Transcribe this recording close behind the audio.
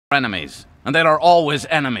enemies, and there are always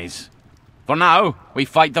enemies. For now, we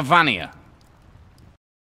fight the Vanir.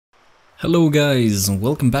 Hello guys, and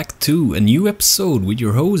welcome back to a new episode with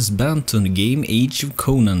your host Barnto in the game Age of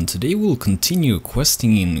Conan. Today we'll continue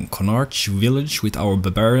questing in Connarch Village with our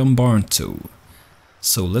barbarian Barnto.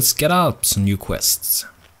 So let's get out some new quests.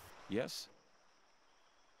 Yes?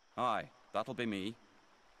 Aye, that'll be me.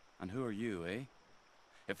 And who are you, eh?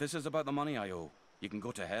 If this is about the money I owe, you can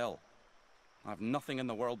go to hell. I've nothing in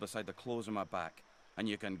the world beside the clothes on my back, and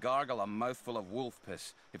you can gargle a mouthful of wolf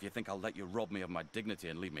piss if you think I'll let you rob me of my dignity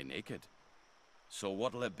and leave me naked. So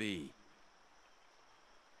what'll it be?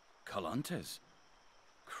 Calantes?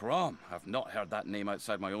 Crom, I've not heard that name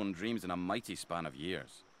outside my own dreams in a mighty span of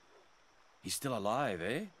years. He's still alive,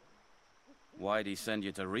 eh? Why'd he send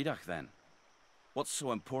you to Redach then? What's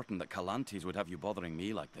so important that Calantes would have you bothering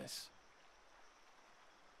me like this?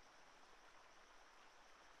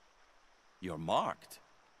 You're marked?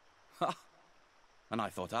 Ha! And I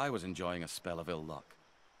thought I was enjoying a spell of ill luck.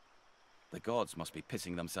 The gods must be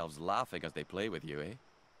pissing themselves laughing as they play with you, eh?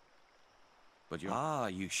 But you're... Ah,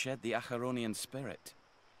 you shed the Acheronian spirit.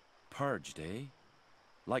 Purged, eh?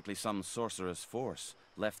 Likely some sorcerer's force,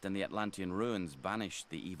 left in the Atlantean ruins, banished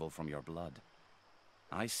the evil from your blood.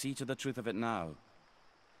 I see to the truth of it now.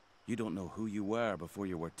 You don't know who you were before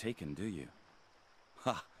you were taken, do you?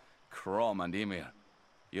 Ha! Crom and Ymir.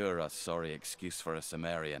 You're a sorry excuse for a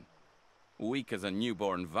Cimmerian. Weak as a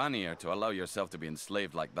newborn Vanir to allow yourself to be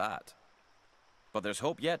enslaved like that. But there's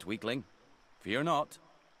hope yet, weakling. Fear not.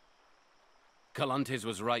 Calantes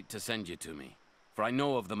was right to send you to me, for I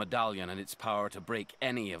know of the medallion and its power to break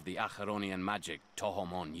any of the Acheronian magic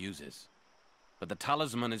Tohomon uses. But the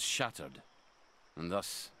talisman is shattered, and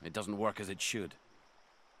thus it doesn't work as it should.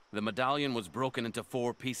 The medallion was broken into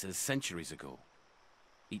 4 pieces centuries ago,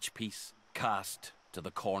 each piece cast to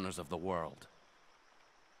the corners of the world.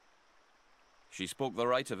 She spoke the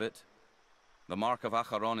right of it. The mark of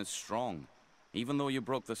Acheron is strong. Even though you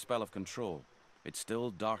broke the spell of control, it still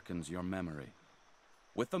darkens your memory.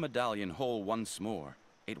 With the medallion whole once more,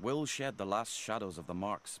 it will shed the last shadows of the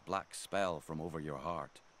mark's black spell from over your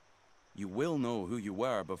heart. You will know who you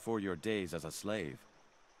were before your days as a slave.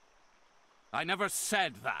 I never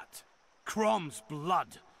said that. Crom's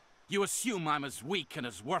blood. You assume I'm as weak and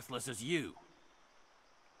as worthless as you.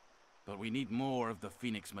 But we need more of the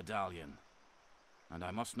Phoenix medallion. And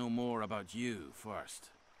I must know more about you first.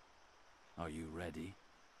 Are you ready?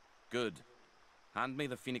 Good. Hand me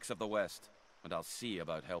the Phoenix of the West, and I'll see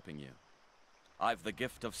about helping you. I've the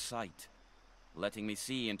gift of sight, letting me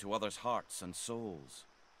see into others' hearts and souls.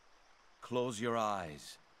 Close your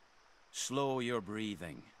eyes, slow your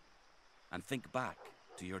breathing, and think back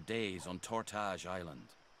to your days on Tortage Island.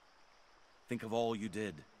 Think of all you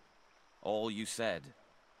did, all you said.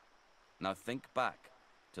 Now think back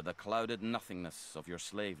to the clouded nothingness of your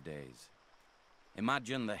slave days.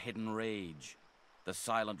 Imagine the hidden rage, the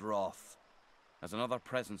silent wrath, as another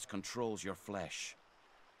presence controls your flesh.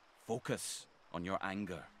 Focus on your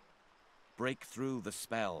anger. Break through the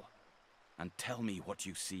spell, and tell me what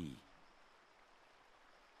you see.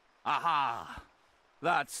 Aha!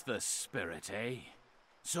 That's the spirit, eh?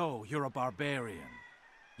 So, you're a barbarian,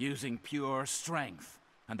 using pure strength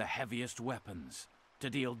and the heaviest weapons to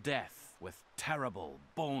deal death with terrible,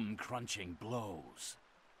 bone-crunching blows.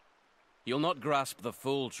 You'll not grasp the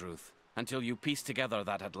full truth until you piece together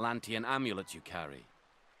that Atlantean amulet you carry.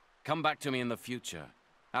 Come back to me in the future,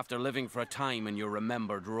 after living for a time in your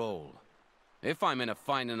remembered role. If I'm in a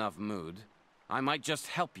fine enough mood, I might just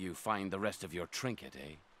help you find the rest of your trinket,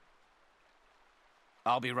 eh?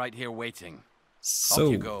 I'll be right here waiting. So,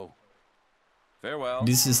 off you go. Farewell.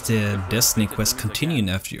 This is the Destiny quest continuing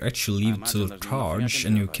after you actually leave Tortage,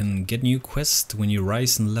 and you can get new quests when you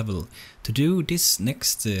rise in level. To do this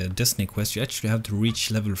next Destiny quest, you actually have to reach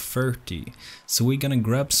level 30. So we're gonna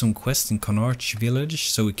grab some quests in Connarch Village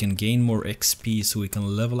so we can gain more XP, so we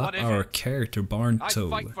can level up our character Barnto.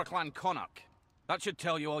 I fight for Clan Connarch. That should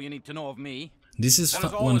tell you all you need to know of me. This is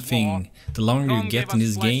one thing, the longer you get in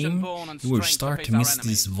this game, you will start to miss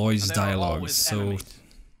these voice dialogues, so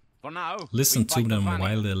for now, listen to them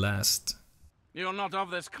while they last. You're not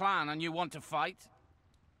of this clan and you want to fight?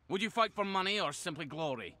 Would you fight for money or simply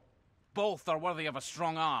glory? Both are worthy of a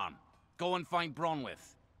strong arm. Go and find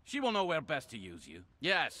Bronwith. She will know where best to use you.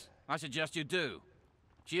 Yes, I suggest you do.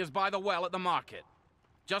 She is by the well at the market.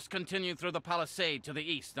 Just continue through the palisade to the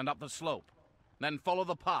east and up the slope. Then follow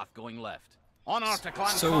the path going left. On our to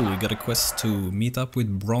Clan So Connarch. we got a quest to meet up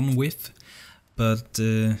with Bronwith, but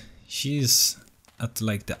she's at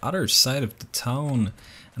like the other side of the town,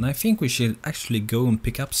 and I think we should actually go and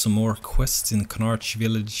pick up some more quests in Connarch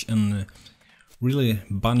Village and really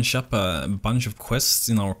bunch up a bunch of quests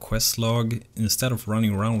in our quest log instead of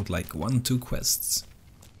running around with like 1-2 quests.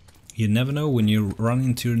 You never know when you run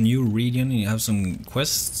into a new region and you have some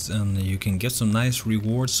quests and you can get some nice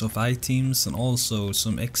rewards of items and also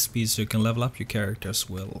some XP so you can level up your character as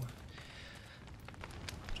well.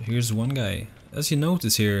 So here's one guy. As you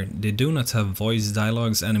notice here, they do not have voice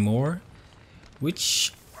dialogues anymore,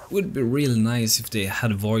 which would be really nice if they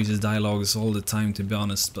had voice dialogues all the time, to be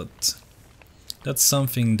honest, but that's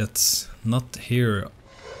something that's not here.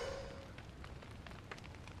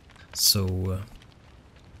 So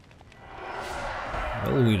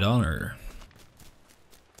well, with honor.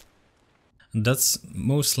 And that's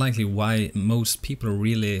most likely why most people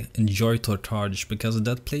really enjoy Tortage, because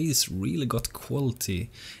that place really got quality.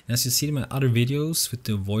 And as you see in my other videos with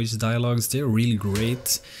the voice dialogues, they're really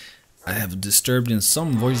great. I have disturbed in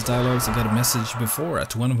some voice dialogues. I got a message before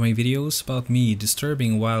at one of my videos about me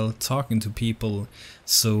disturbing while talking to people.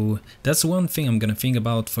 So that's one thing I'm gonna think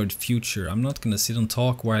about for the future. I'm not gonna sit and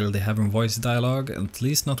talk while they have a voice dialogue, at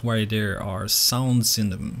least not while there are sounds in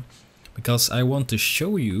them. Because I want to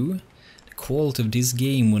show you the quality of this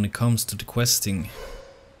game when it comes to the questing.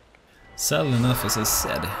 Sadly enough, as I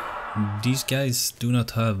said, these guys do not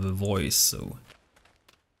have a voice, so...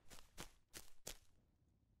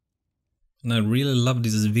 And I really love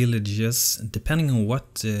these villages, depending on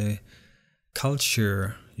what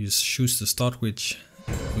culture you choose to start with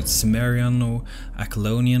Cimmerian or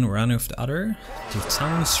Accolonian or any of the other. The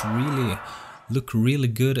towns really look really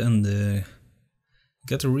good and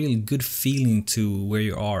get a really good feeling to where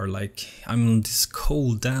you are. Like, I'm in this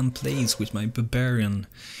cold damn place with my barbarian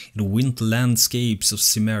in the winter landscapes of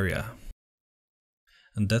Cimmeria.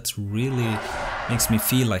 And that really makes me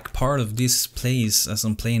feel like part of this place as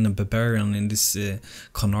I'm playing a barbarian in this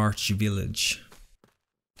Connarch village.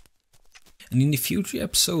 And in the future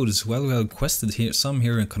episodes, while we have quested here, some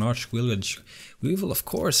here in Connarch village, we will of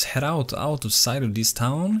course head out of sight of this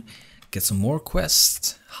town, get some more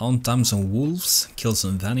quests, hunt down some wolves, kill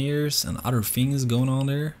some Vanniers and other things going on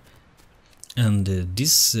there. And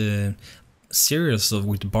this series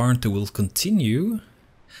with Barnto will continue.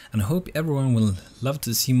 And I hope everyone will love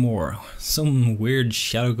to see more. Some weird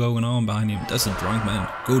shadow going on behind him. That's a drunk man.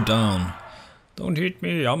 Go down. Don't hit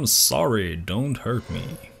me, I'm sorry. Don't hurt me.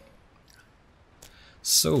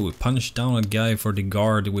 So, we punched down a guy for the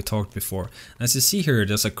guard we talked before. As you see here,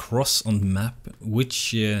 there's a cross on the map,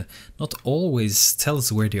 which not always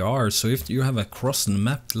tells where they are. So if you have a cross on the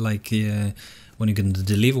map, like when you can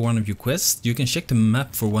deliver one of your quests, you can check the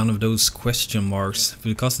map for one of those question marks,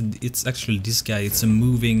 because it's actually this guy. It's a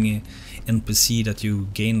moving NPC that you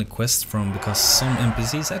gain the quest from, because some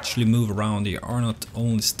NPCs actually move around, they are not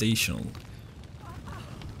only stationary.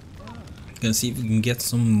 You can see if we can get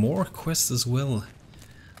some more quests as well.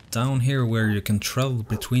 Down here where you can travel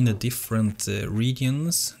between the different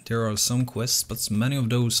regions, there are some quests, but many of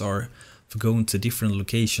those are for going to different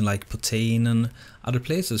locations like Potane and other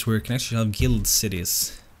places where you can actually have guild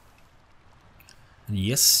cities. And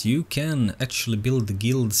yes, you can actually build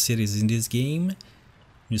guild cities in this game.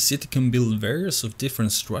 Your city can build various of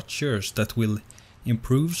different structures that will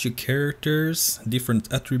improve your characters,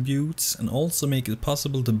 different attributes, and also make it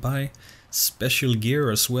possible to buy special gear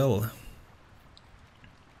as well.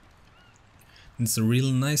 It's a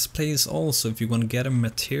really nice place also if you want to get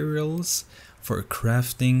materials for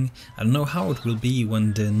crafting. I don't know how it will be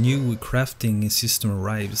when the new crafting system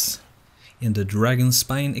arrives in the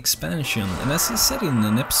Dragonspine expansion. And as I said in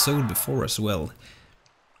an episode before as well,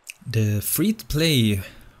 the free-to-play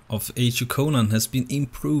of Age of Conan has been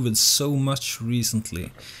improved so much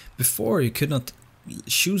recently. Before you could not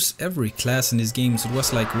choose every class in this game, so it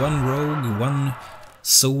was like one rogue, one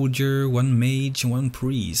soldier, one mage and one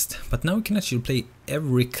priest. But now you can actually play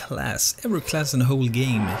every class in the whole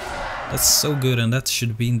game. That's so good, and that should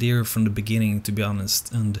have been there from the beginning, to be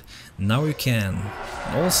honest. And now you can.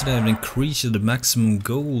 Also they have increased the maximum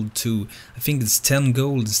gold to, I think it's 10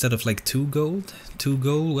 gold instead of like 2 gold. 2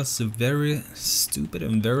 gold was very stupid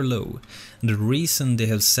and very low. And the reason they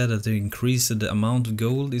have said that they increased the amount of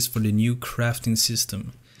gold is for the new crafting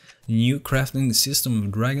system. The new crafting system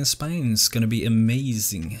of Dragonspine is gonna be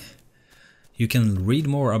amazing. You can read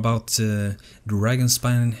more about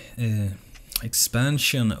Dragonspine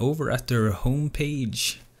expansion over at their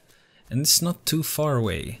homepage, and it's not too far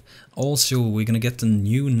away. Also, we're gonna get a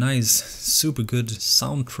new nice super good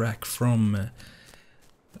soundtrack from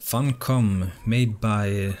Funcom, made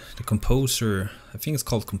by the composer, I think it's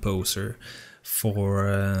called Composer,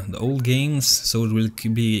 for the old games. So it will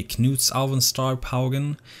be Knut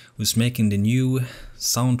Alvenstarp who's making the new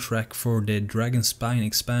soundtrack for the Dragonspine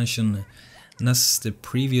expansion And as the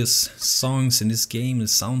previous songs in this game, the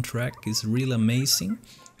soundtrack is really amazing.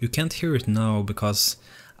 You can't hear it now because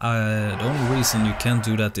the only reason you can't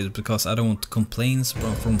do that is because I don't want complaints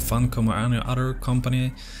from Funcom or any other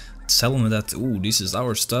company telling me that, oh, this is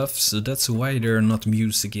our stuff, so that's why there are not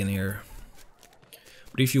music in here.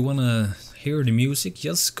 But if you wanna hear the music,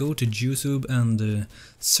 just go to YouTube and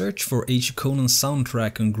search for Conan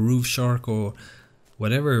soundtrack on Grooveshark or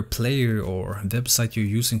whatever player or website you're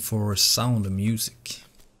using for sound and music.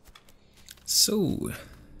 So,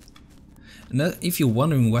 and if you're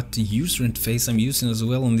wondering what the user interface I'm using as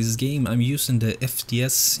well in this game, I'm using the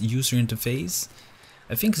FDS user interface.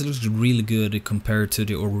 I think it looks really good compared to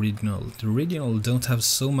the original. The original don't have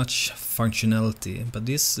so much functionality, but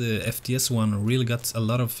this FDS one really got a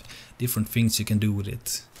lot of different things you can do with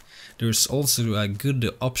it. There's also a good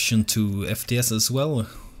option to FDS as well,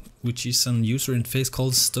 which is a user interface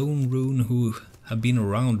called Stone Rune, who have been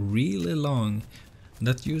around really long.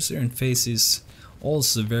 That user interface is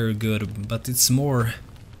also very good, but it's more...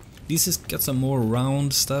 This has got some more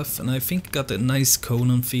round stuff, and I think it got a nice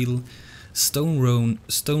Conan feel. Stone Rune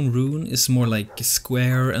is more like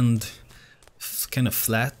square and kind of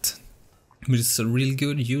flat, but it's a really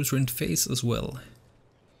good user interface as well.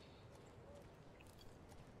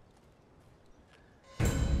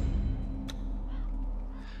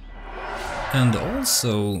 And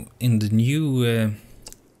also in the new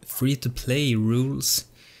free-to-play rules,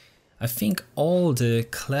 I think all the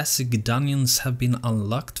classic dungeons have been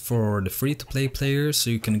unlocked for the free-to-play players, so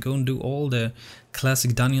you can go and do all the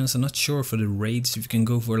classic dungeons. I'm not sure for the raids if you can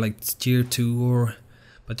go for like tier 2 or...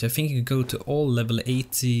 But I think you can go to all level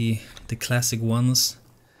 80, the classic ones.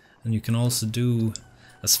 And you can also do,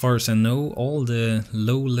 as far as I know, all the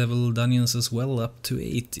low-level dungeons as well, up to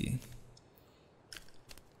 80.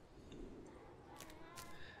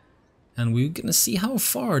 And we're gonna see how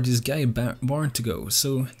far this guy Barnto go.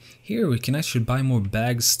 So here we can actually buy more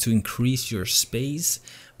bags to increase your space.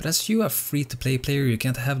 But as you are free-to-play player, you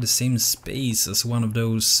can't have the same space as one of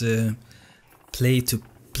those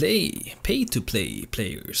pay-to-play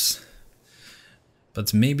players.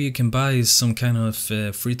 But maybe you can buy some kind of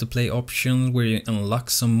free-to-play option where you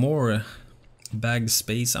unlock some more bag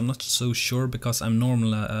space. I'm not so sure because I'm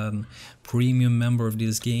normally a premium member of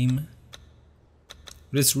this game.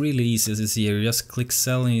 But it's really easy to see here. You just click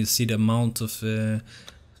sell and you see the amount of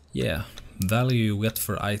value you get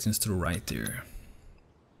for items to the right there.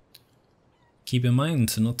 Keep in mind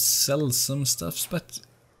to not sell some stuffs, but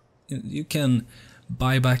you can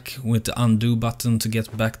buy back with the undo button to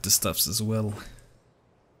get back the stuffs as well.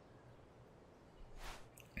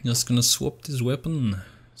 Just gonna swap this weapon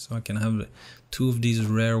so I can have 2 of these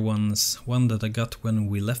rare ones. One that I got when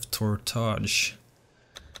we left Tortage.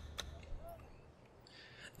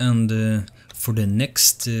 And for the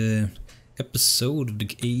next episode of the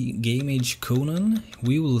Game Age Conan,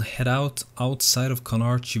 we will head outside of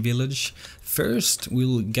Connarch Village. First,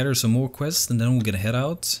 we'll gather some more quests, and then we're gonna head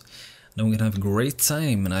out. Then we're gonna have a great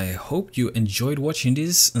time, and I hope you enjoyed watching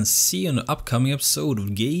this, and see you in the upcoming episode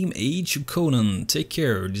of Game Age Conan. Take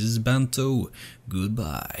care, this is Barnto,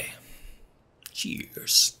 goodbye.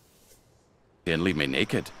 Cheers. Didn't leave me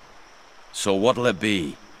naked. So what'll it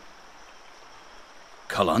be?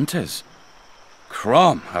 Caluntes?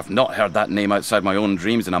 Crom, I've not heard that name outside my own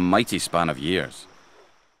dreams in a mighty span of years.